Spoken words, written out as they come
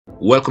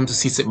Welcome to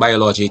CXC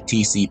Biology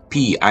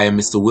TCP. I am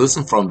Mr.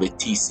 Wilson from the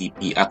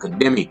TCP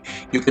Academy.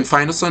 You can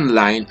find us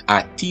online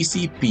at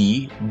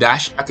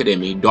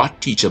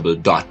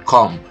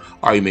tcp-academy.teachable.com,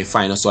 or you may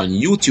find us on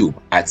YouTube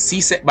at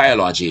CXC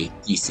Biology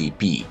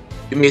TCP.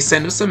 You may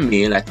send us a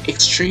mail at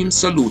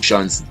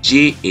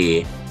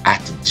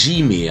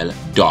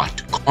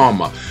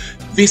extremesolutionsja@gmail.com.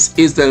 This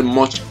is the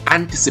much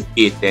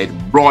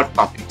anticipated broad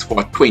topics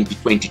for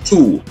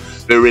 2022,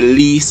 the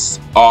release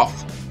of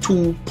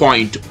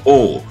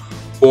 2.0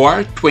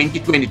 for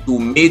 2022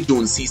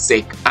 May-June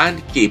CSEC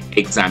and CAPE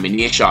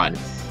examination.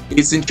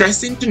 It's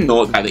interesting to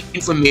note that the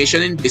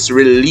information in this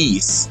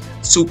release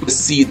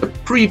supersedes the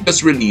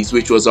previous release,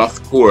 which was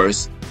of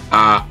course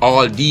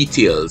all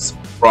details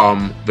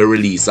from the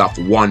release of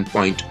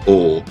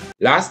 1.0.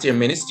 Last year,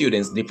 many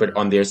students differed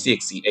on their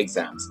CXC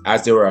exams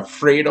as they were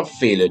afraid of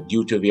failure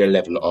due to their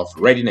level of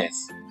readiness.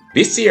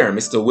 This year,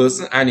 Mr.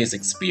 Wilson and his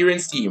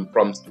experienced team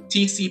from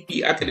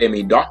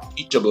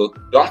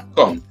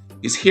tcpacademy.teachable.com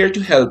is here to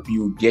help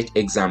you get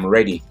exam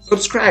ready.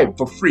 Subscribe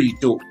for free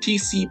to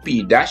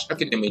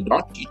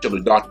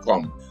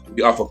tcp-academy.teachable.com.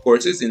 We offer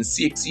courses in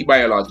CXC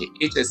Biology,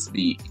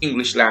 HSB,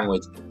 English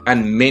Language,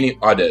 and many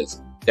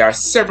others. There are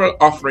several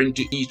offerings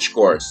to each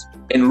course.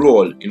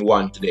 Enroll in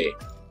one today.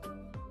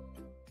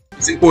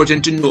 It's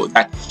important to note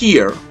that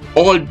here,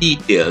 all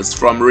details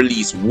from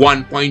release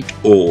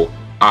 1.0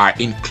 are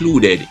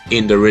included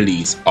in the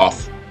release of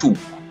 2.0.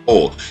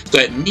 So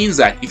it means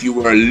that if you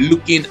were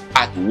looking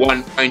at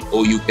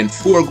 1.0, you can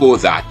forego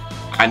that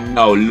and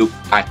now look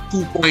at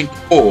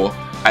 2.0,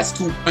 as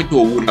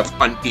 2.0 would have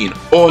contained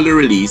all the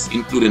release,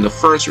 including the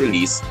first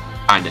release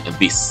and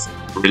this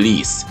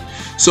release.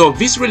 So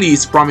this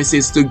release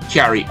promises to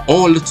carry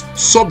all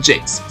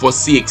subjects for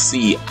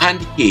CXC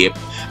and CAPE,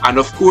 and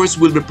of course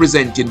will be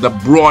presenting the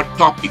broad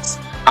topics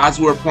as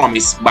were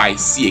promised by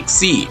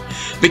CXC.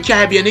 The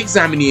Caribbean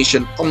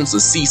Examination Council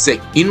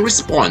CSEC, in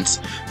response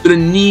to the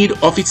need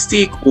of its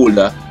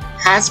stakeholder,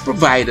 has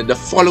provided the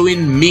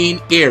following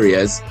main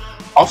areas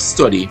of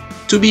study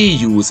to be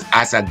used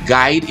as a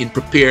guide in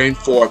preparing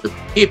for the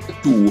Paper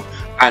 2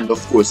 and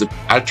of course the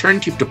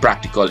alternative to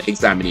practical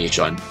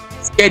examination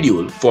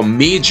scheduled for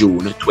May-June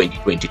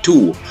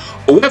 2022.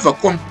 However,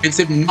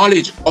 comprehensive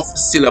knowledge of the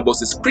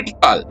syllabus is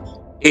critical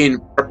in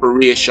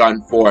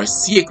preparation for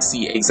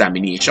CXC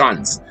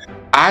examinations.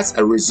 As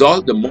a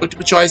result, the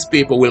multiple choice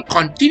paper will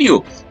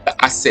continue to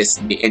assess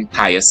the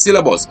entire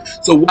syllabus.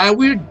 So while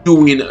we're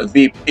doing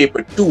the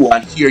paper 2,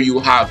 and here you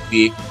have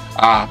the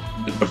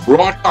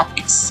broad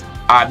topics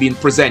are being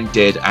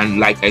presented, and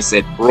like I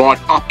said, broad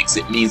topics,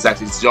 it means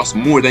that it's just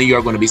more than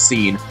you're going to be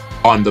seeing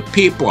on the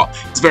paper.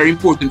 It's very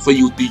important for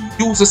you to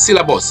use the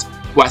syllabus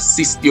to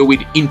assist you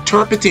with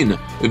interpreting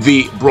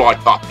the broad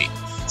topic.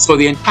 So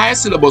the entire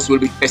syllabus will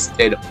be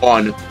tested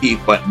on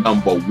paper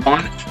number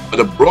 1, but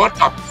the broad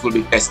topics will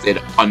be tested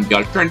on the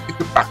alternative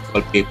to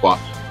practical paper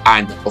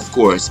and of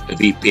course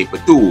the paper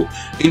 2.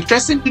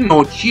 Interesting to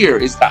note here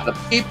is that the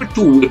paper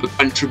 2 will be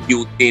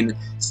contributing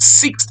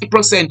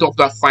 60% of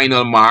the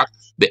final mark.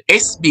 The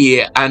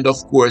SBA and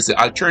of course the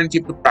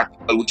alternative to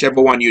practical,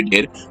 whichever one you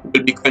did,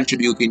 will be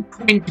contributing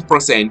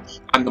 20%,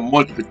 and the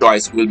multiple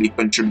choice will be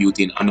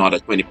contributing another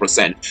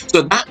 20%.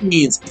 So that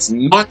means it's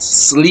not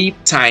sleep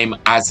time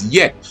as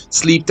yet.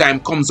 Sleep time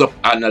comes up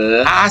on the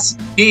last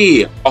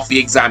day of the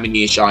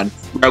examination.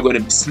 We're going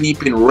to be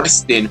sleeping,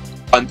 resting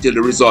until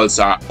the results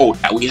are out,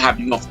 that we have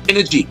enough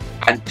energy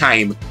and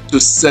time to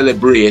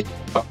celebrate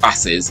the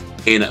passes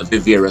in the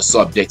various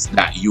subjects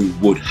that you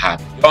would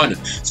have done.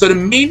 So the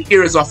main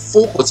areas of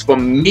focus for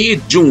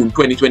May-June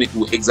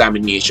 2022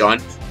 examination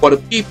for the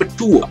paper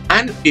 2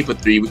 and paper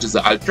 3, which is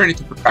the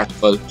alternative to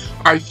practical,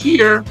 are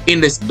here in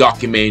this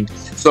document.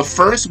 So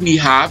first we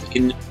have,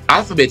 in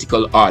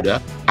alphabetical order,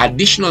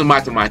 additional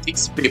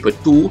mathematics paper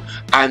 2,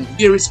 and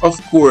there is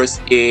of course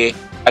a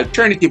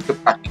alternative to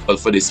practical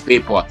for this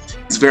paper.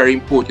 It's very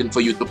important for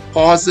you to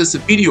pause this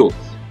video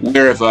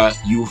wherever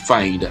you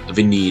find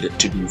the need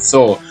to do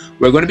so.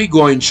 We're going to be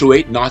going through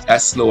it not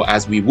as slow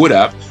as we would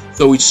have,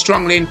 so we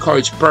strongly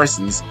encourage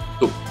persons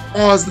to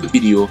pause the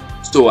video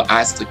so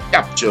as to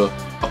capture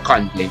the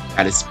content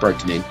that is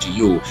pertinent to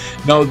you.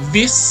 Now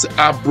this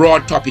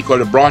broad topic, or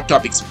the broad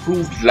topics,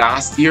 proved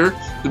last year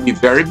to be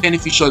very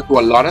beneficial to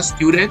a lot of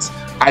students.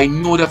 I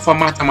know that for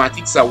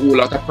mathematics, a whole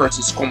lot of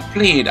persons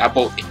complained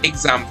about the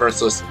exam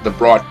versus the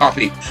broad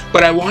topic,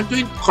 but I want to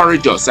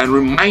encourage us and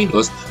remind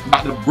us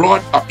that the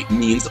broad topic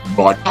means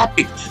broad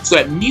topic. So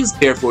it means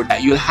therefore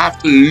that you'll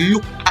have to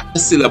look at the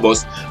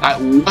syllabus at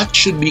what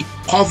should be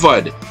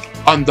covered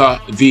under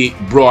the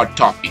broad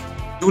topic.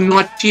 Do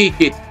not take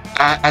it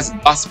as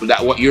gospel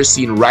that what you're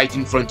seeing right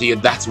in front of you,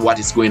 that's what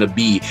it's going to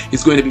be.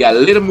 It's going to be a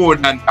little more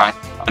than that,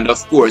 and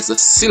of course the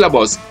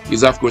syllabus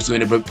is of course going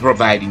to be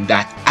providing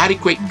that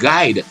adequate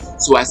guide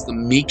so as to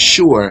make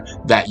sure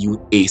that you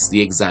ace the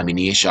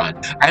examination.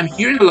 I'm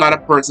hearing a lot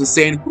of persons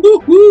saying,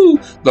 woohoo,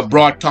 the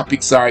broad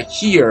topics are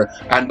here,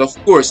 and of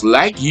course,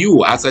 like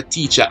you as a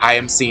teacher, I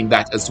am saying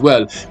that as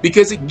well,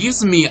 because it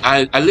gives me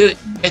a little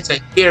better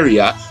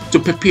area to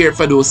prepare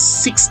for those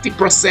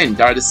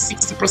 60% or the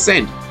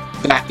 60%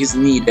 that is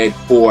needed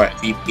for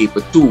the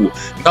paper 2.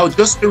 Now,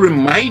 just to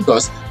remind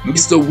us,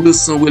 Mr.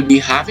 Wilson will be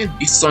having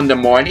this Sunday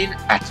morning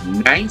at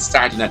 9,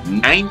 starting at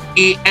 9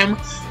 a.m.,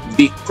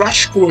 the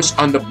crash course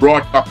on the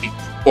broad topic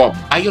for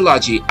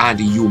biology and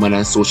human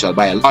and social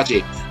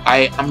biology.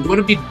 I am going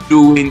to be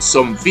doing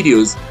some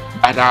videos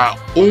that are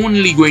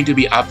only going to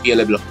be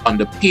available on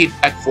the paid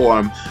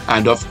platform,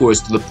 and of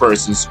course to the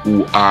persons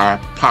who are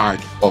part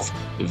of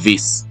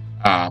this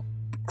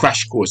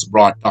crash course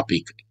broad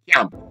topic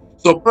camp.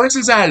 So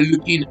persons are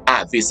looking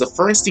at this. The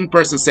first thing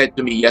person said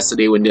to me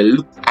yesterday when they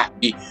looked at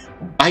the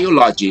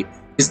biology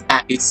is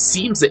that it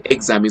seems the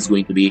exam is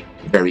going to be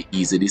very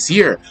easy this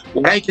year.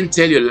 What I can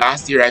tell you,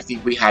 last year I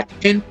think we had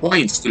 10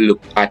 points to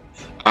look at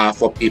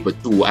for paper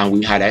 2, and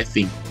we had, I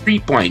think, 3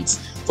 points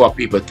for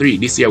paper 3.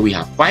 This year we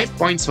have 5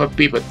 points for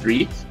paper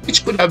 3,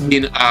 which could have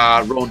been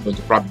around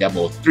to probably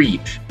about 3,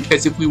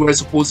 because if we were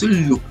supposed to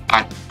look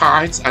at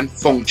parts and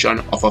function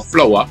of a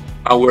flower,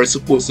 and we're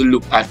supposed to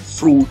look at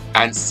fruit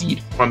and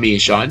seed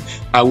formation,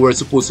 and we're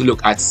supposed to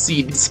look at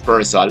seed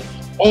dispersal,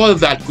 all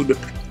that could be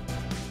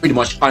pretty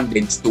much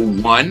condensed to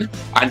 1.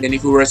 And then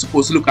if we were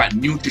supposed to look at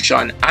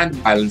nutrition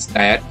and balanced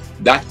diet,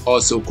 that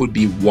also could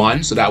be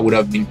 1, so that would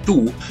have been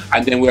 2.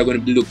 And then we're going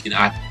to be looking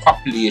at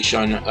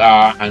population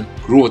and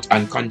growth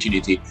and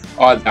continuity.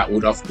 All that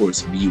would of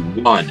course be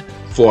 1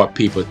 for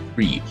paper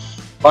 3.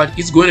 But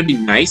it's going to be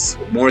nice,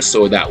 more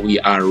so that we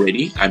are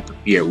ready and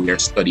prepared. We are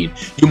studying.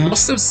 You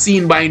must have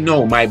seen by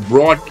now my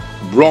broad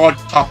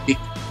topic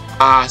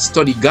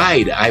study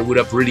guide. I would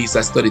have released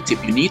a study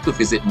tip. You need to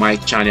visit my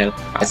channel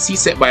at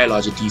CXC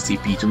Biology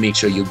TCP to make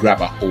sure you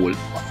grab a hold of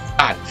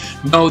that.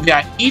 Now there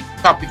are 8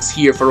 topics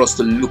here for us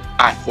to look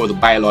at for the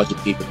biology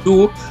paper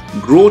 2.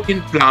 Growth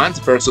in plants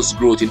versus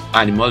growth in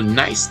animal.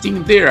 Nice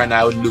thing there. And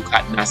I will look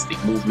at nastic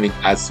movement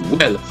as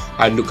well.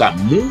 I'll look at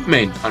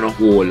movement on a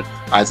whole,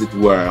 as it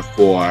were,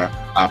 for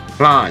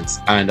plants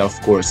and of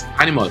course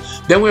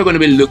animals. Then we're going to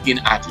be looking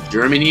at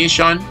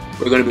germination.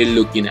 We're going to be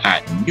looking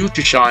at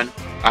nutrition.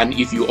 And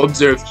if you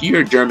observe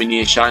here,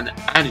 germination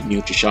and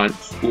nutrition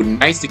would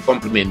nicely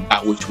complement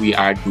that which we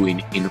are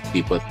doing in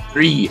paper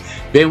 3.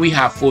 Then we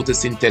have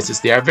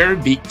photosynthesis. They are a very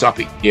big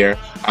topic there,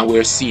 and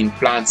we're seeing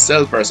plant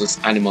cell versus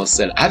animal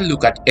cell. I'll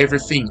look at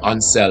everything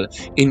on cell,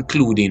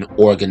 including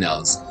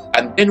organelles.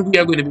 And then we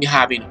are going to be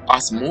having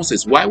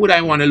osmosis. Why would I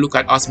want to look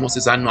at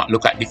osmosis and not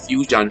look at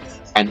diffusion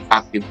and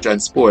active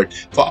transport?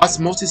 For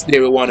osmosis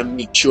there, we want to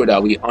make sure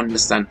that we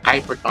understand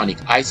hypertonic,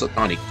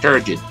 isotonic,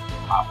 turgid,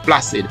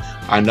 placid,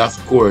 and of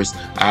course,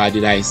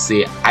 did I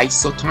say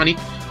isotonic?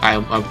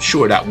 I'm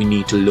sure that we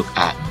need to look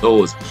at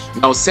those.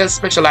 Now, cell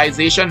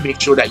specialization, make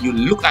sure that you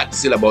look at the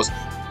syllabus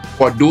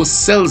for those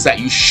cells that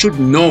you should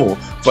know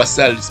for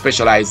cell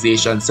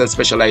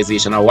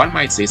specialization, or one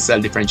might say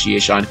cell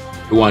differentiation.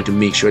 We want to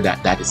make sure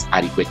that that is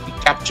adequately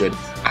captured,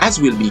 as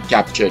will be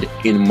captured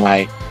in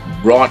my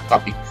broad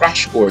topic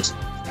crash course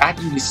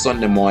starting this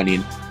Sunday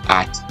morning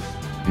at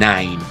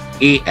 9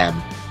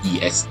 a.m.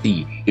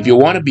 EST. If you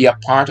want to be a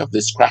part of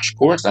this crash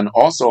course and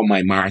also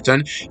my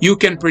marathon, you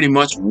can pretty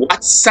much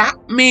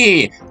WhatsApp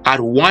me at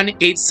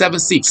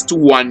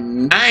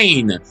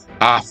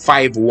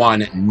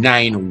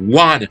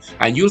 1-876-219-5191,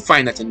 and you'll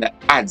find that in the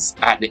ads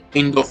at the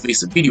end of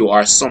this video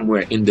or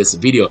somewhere in this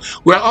video.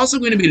 We're also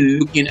going to be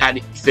looking at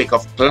the effect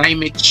of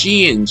climate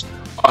change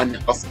on,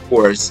 of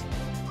course,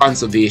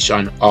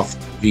 conservation of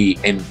the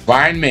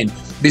environment.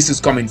 This is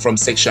coming from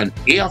section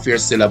A of your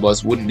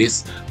syllabus.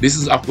 This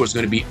is of course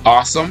going to be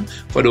awesome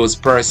for those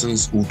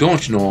persons who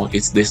don't know.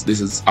 This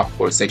is of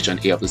course section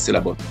A of the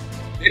syllabus.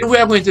 Then we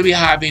are going to be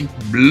having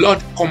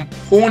blood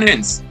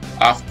components.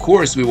 Of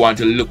course, we want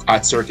to look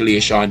at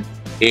circulation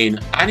in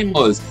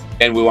animals.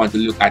 Then we want to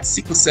look at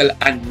sickle cell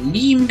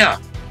anemia,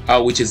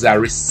 which is a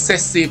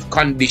recessive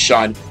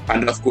condition,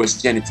 and of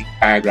course genetic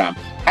diagram.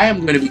 I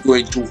am going to be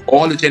going through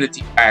all the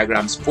genetic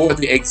diagrams for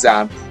the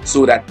exam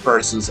so that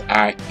persons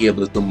are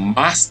able to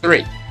master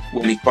it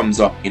when it comes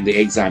up in the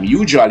exam.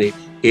 Usually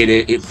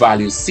it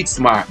values 6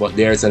 marks, but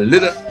there's a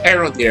little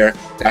error there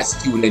that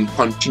students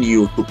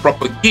continue to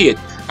propagate,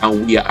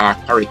 and we are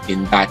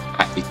correcting that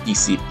at the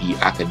TCP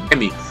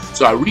Academy.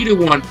 So I really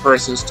want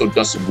persons to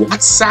just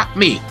WhatsApp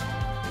me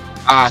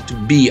to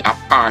be a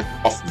part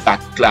of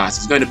that class.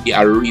 It's going to be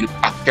a real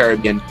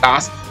Caribbean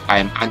class. I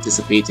am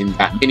anticipating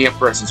that many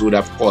persons would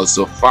have called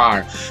so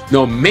far.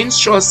 Now,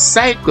 menstrual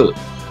cycle.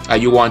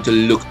 You want to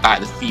look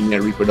at the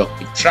female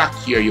reproductive tract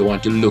here. You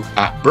want to look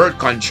at birth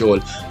control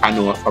and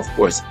of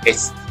course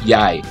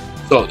STI.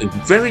 So a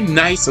very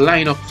nice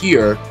lineup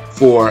here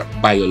for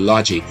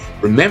biology.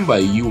 Remember,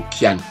 you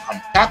can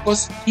contact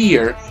us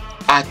here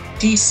at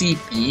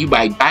TCP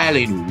by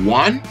dialing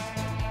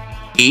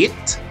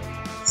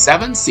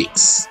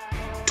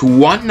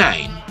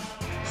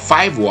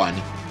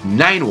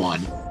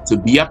 1-876-219-5191 to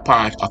be a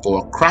part of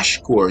our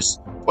crash course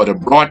for the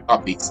broad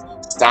topics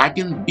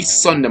starting this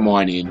Sunday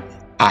morning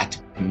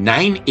at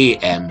 9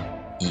 a.m.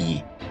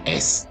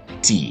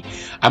 EST.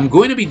 I'm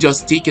going to be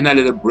just taking a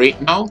little break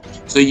now,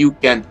 so you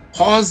can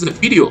pause the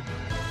video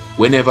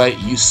whenever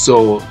you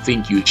so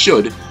think you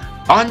should,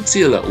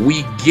 until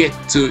we get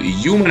to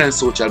human and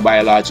social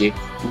biology,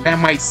 I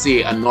might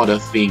say another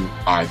thing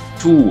or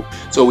two.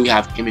 So we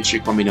have chemistry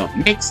coming up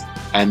next,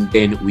 and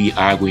then we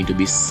are going to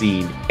be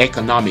seeing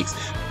economics.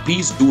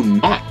 Please do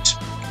not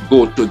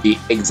go to the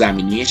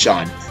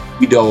examination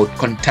without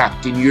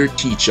contacting your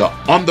teacher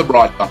on the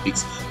broad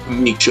topics to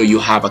make sure you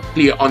have a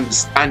clear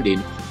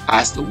understanding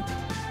as to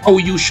how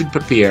you should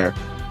prepare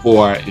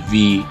for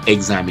the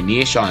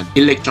examination.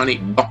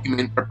 Electronic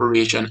document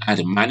preparation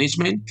and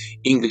management,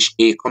 English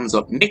A comes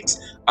up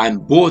next,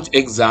 and both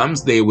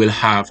exams, they will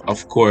have,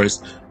 of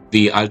course,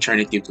 the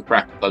alternative to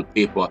practical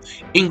paper.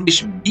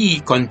 English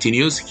B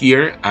continues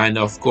here, and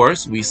of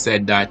course we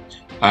said that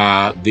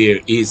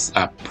there is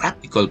a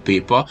practical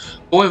paper.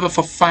 However,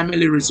 for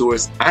family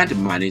resource and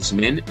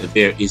management,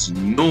 there is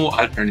no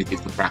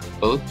alternative to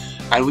practical.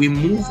 And we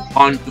move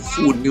on to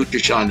food,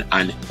 nutrition,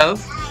 and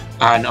health.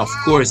 And of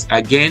course,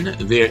 again,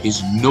 there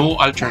is no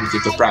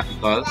alternative to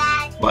practical,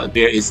 but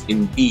there is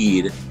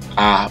indeed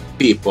a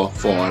paper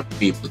for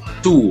paper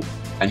 2.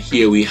 And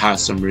here we have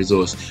some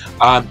resource.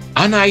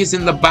 Anna is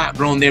in the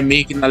background there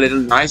making a little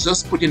noise,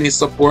 just putting his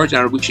support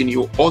and wishing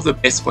you all the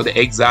best for the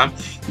exam.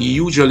 He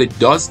usually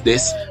does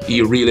this.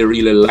 He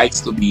really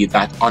likes to be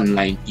that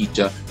online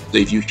teacher. So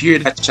if you hear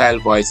that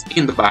child voice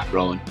in the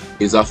background,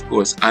 is of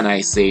course Anna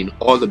is saying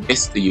all the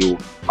best to you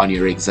on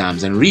your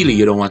exams, and really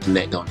you don't want to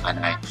let down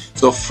Anna.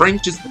 So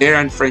French is there,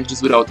 and French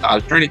is without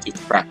alternative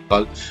to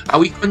practical, and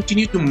we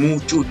continue to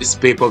move through this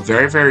paper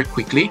very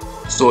quickly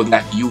so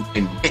that you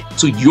can get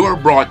to your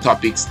broad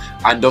topics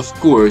and of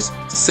course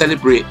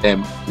celebrate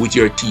them with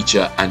your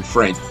teacher and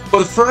friends. For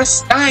the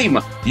first time,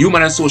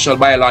 human and social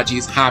biology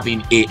is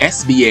having a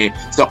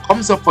SBA. So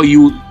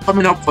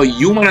coming up for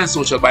human and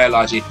social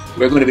biology,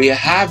 we're going to be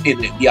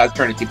having the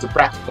alternative to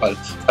practical.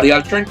 For the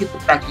alternative to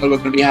practical, we're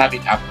going to be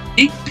having a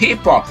big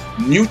paper,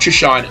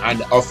 nutrition,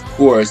 and of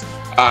course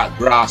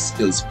graph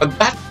skills. For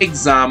that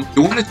exam,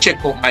 you want to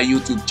check out my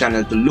YouTube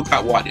channel to look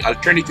at what the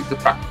alternative to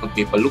practical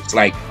paper looks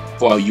like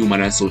for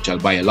human and social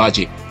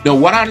biology. Now,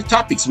 what are the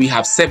topics? We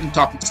have 7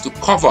 topics to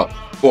cover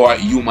for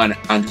human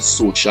and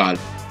social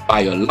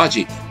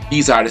biology.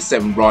 These are the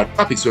 7 broad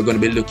topics. We're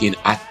going to be looking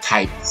at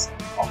types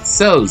of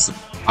cells,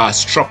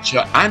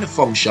 structure and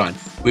function.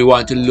 We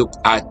want to look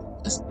at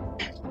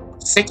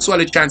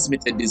sexually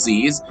transmitted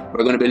disease.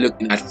 We're going to be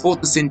looking at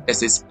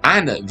photosynthesis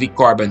and the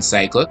carbon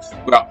cycle.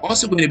 We are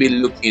also going to be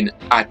looking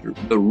at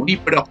the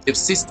reproductive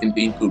system, to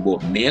include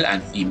both male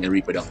and female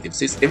reproductive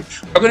system.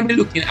 We're going to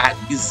be looking at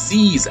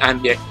disease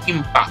and their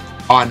impact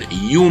on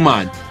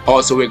human.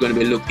 Also, we're going to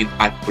be looking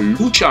at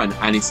pollution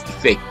and its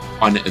effect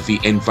on the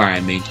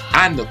environment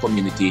and the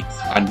community.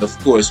 And of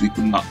course, we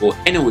could not go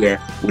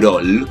anywhere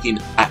without looking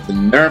at the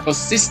nervous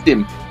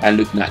system and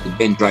looking at the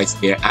dendrites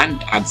there and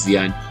the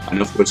axon.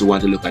 And of course, we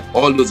want to look at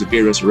all those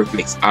various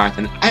reflex arts.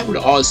 And I would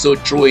also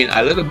throw in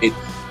a little bit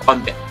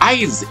on the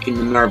eyes in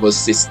the nervous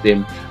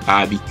system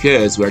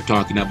because we're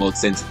talking about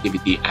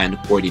sensitivity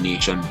and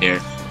coordination there.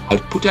 I'll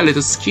put a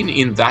little skin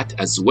in that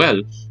as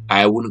well.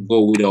 I wouldn't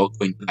go without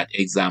going to that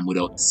exam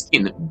without the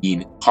skin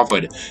being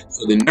covered.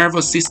 So the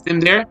nervous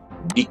system there,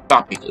 big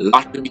topic, a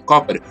lot to be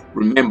covered.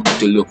 Remember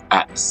to look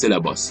at the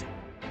syllabus.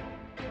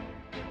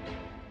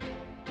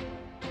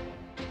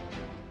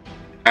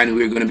 And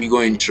we're going to be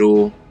going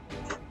through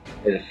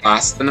a little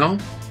faster now,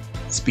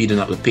 speeding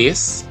up the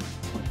pace.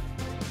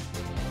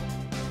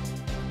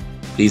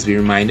 Please be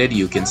reminded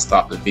you can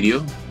stop the video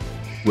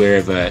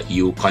wherever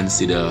you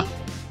consider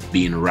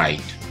being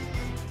right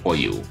for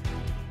you.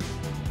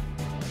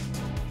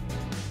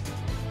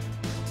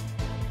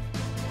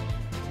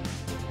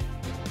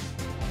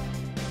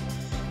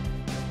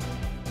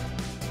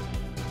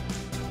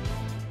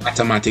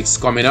 Mathematics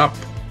coming up.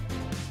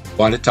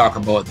 Want to talk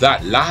about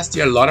that. Last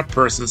year a lot of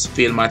persons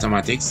failed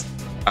mathematics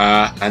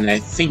and I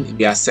think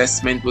the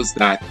assessment was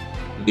that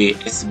the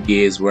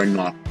SBAs were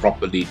not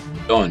properly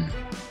done.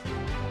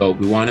 So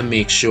we want to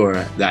make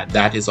sure that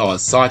that is all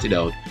sorted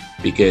out,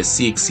 because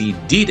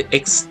CXC did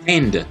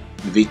extend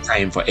the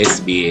time for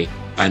SBA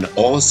and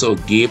also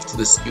gave to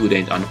the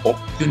student an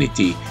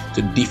opportunity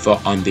to differ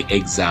on the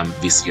exam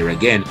this year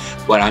again.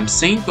 But I'm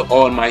saying to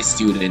all my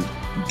students,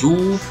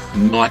 do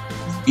not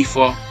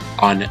differ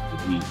on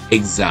the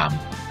exam.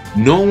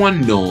 No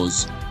one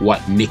knows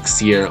what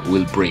next year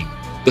will bring.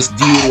 Just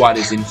deal with what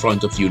is in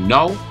front of you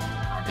now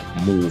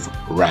and move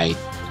right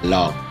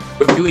along.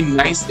 We're doing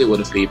nicely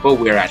with the paper.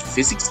 We're at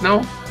physics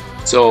now.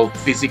 So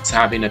physics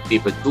having a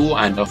paper 2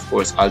 and of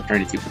course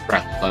alternative to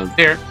practical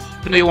there.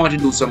 Now you want to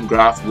do some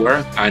graph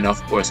work and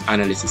of course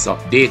analysis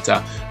of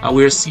data, and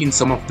we're seeing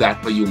some of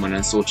that for human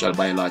and social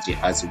biology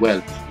as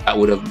well. That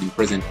would have been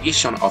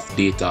presentation of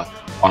data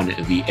on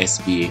the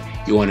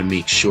SBA. You want to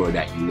make sure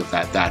that you look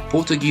at that.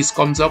 Portuguese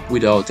comes up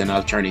without an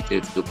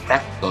alternative to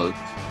practical,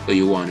 so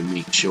you want to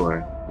make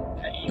sure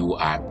that you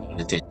are paying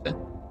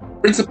attention.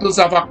 Principles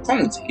of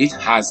account, it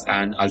has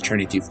an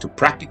alternative to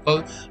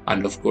practical,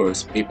 and of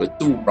course paper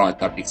 2 broad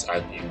topics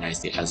are doing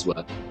nicely as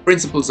well.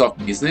 Principles of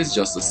business,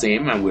 just the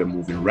same, and we're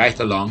moving right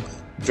along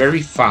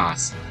very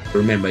fast.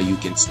 Remember, you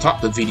can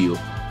stop the video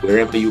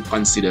wherever you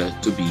consider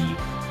to be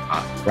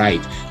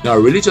Right. Now,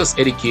 religious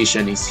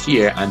education is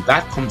here, and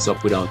that comes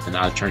up without an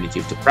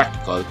alternative to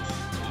practical.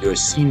 You're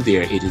seeing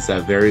there, it is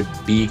a very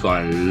big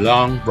or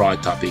long,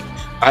 broad topic.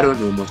 I don't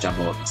know much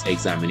about this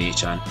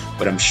examination,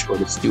 but I'm sure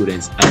the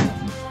students, and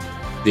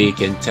they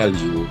can tell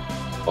you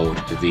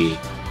about the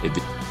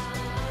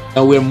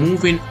Now we're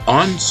moving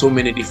on so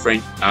many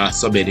different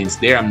subheadings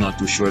there. I'm not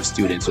too sure if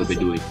students will be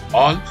doing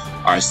all.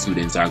 Our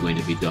students are going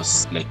to be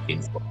just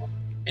selecting for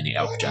any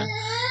option.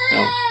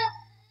 Now,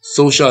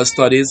 social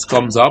studies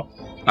comes up,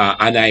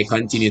 and I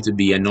continue to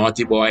be a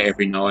naughty boy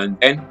every now and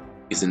then.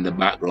 Is in the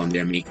background,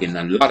 they're making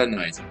a lot of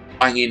noise,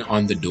 banging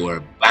on the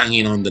door,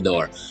 banging on the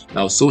door.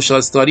 Now, social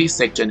studies,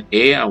 section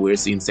A, and we're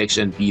seeing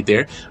section B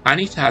there,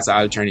 and it has an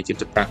alternative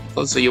to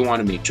practical, so you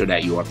want to make sure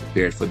that you are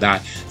prepared for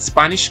that.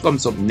 Spanish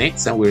comes up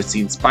next, and we're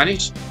seeing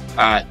Spanish.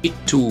 It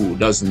too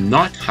does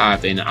not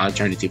have an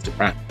alternative to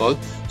practical,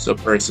 so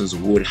persons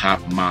would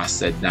have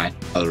mastered that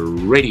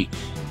already.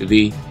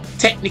 The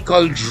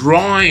technical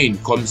drawing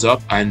comes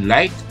up, and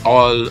like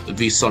all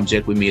the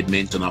subject we made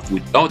mention of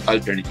without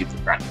alternative to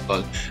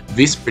practical,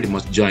 this pretty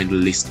much joined the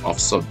list of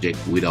subject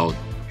without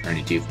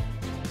alternative.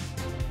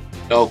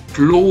 Now,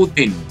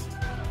 clothing,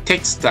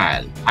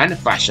 textile, and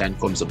fashion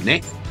comes up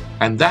next,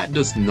 and that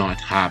does not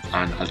have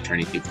an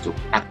alternative to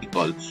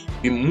practical.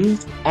 We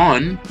move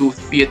on to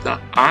theater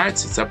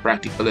arts. It's a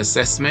practical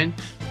assessment,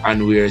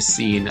 and we're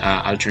seeing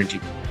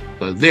alternative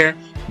there.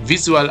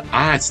 Visual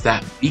arts,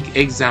 that big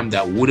exam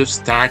that would have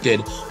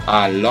started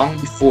long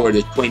before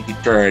the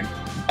 23rd,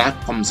 that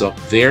comes up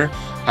there.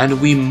 And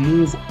we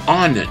move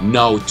on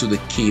now to the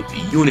CAPE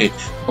unit.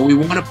 But we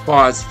want to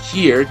pause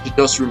here to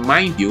just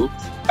remind you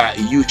that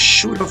you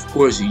should, of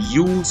course,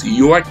 use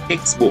your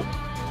textbook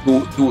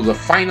to do the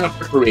final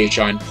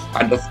preparation.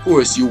 And of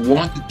course, you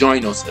want to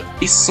join us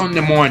this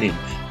Sunday morning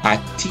at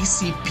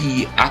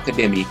TCP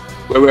Academy,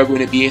 where we're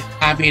going to be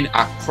having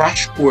a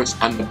crash course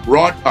on the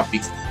broad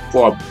topics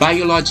for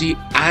biology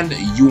and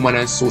human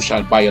and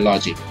social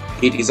biology.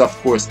 It is, of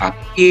course, a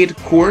paid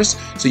course,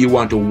 so you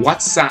want to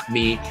WhatsApp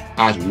me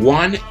at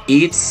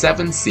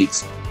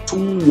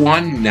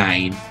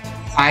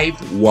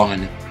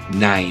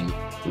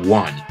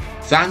 1-876-219-5191.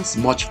 Thanks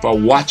much for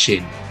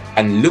watching,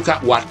 and look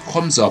at what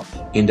comes up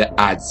in the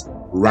ads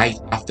right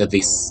after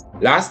this.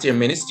 Last year,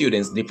 many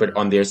students differed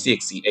on their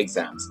CXC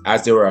exams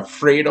as they were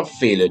afraid of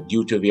failure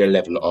due to their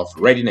level of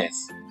readiness.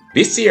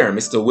 This year,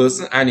 Mr.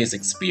 Wilson and his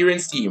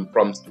experienced team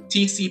from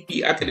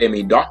TCP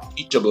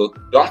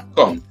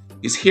Academy.teachable.com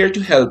is here to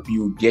help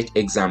you get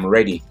exam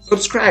ready.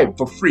 Subscribe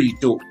for free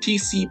to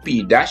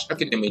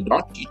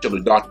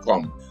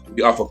TCP-Academy.teachable.com.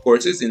 We offer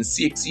courses in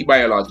CXC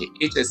Biology,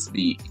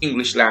 HSB,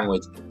 English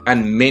Language,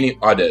 and many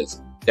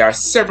others. There are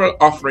several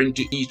offerings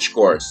to each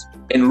course.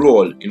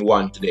 Enroll in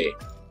one today.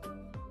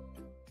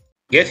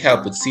 Get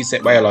help with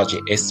CXC Biology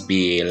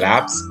SBA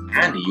Labs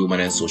and Human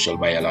and Social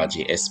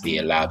Biology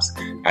SBA Labs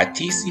at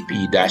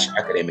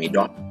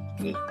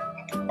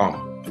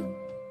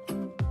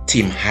tcp-academy.com.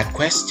 Tim had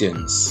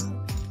questions.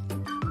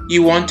 He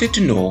wanted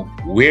to know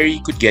where he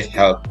could get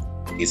help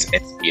with his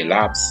SBA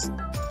Labs.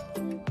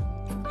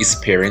 His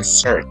parents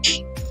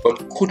searched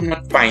but could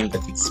not find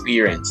that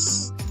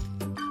experience.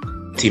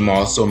 Tim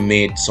also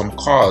made some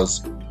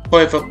calls,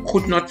 however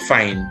could not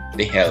find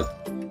the help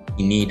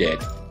he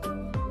needed.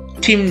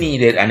 Tim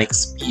needed an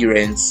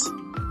experience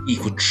he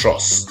could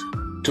trust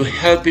to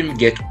help him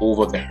get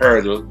over the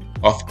hurdle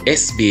of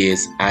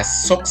SBAs as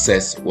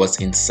success was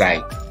in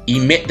sight. He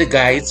met the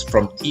guys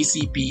from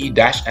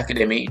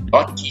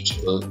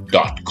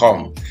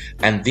tcp-academy.teachable.com,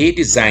 and they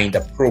designed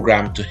a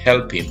program to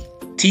help him.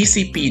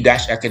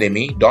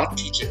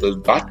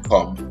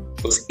 tcp-academy.teachable.com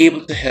was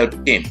able to help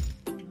him,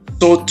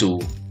 so too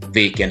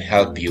they can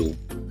help you.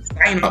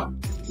 Sign up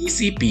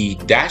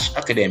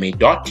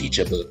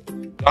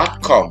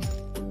tcp-academy.teachable.com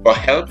for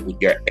help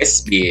with your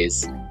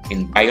SBAs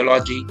in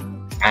biology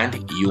and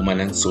human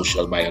and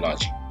social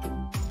biology.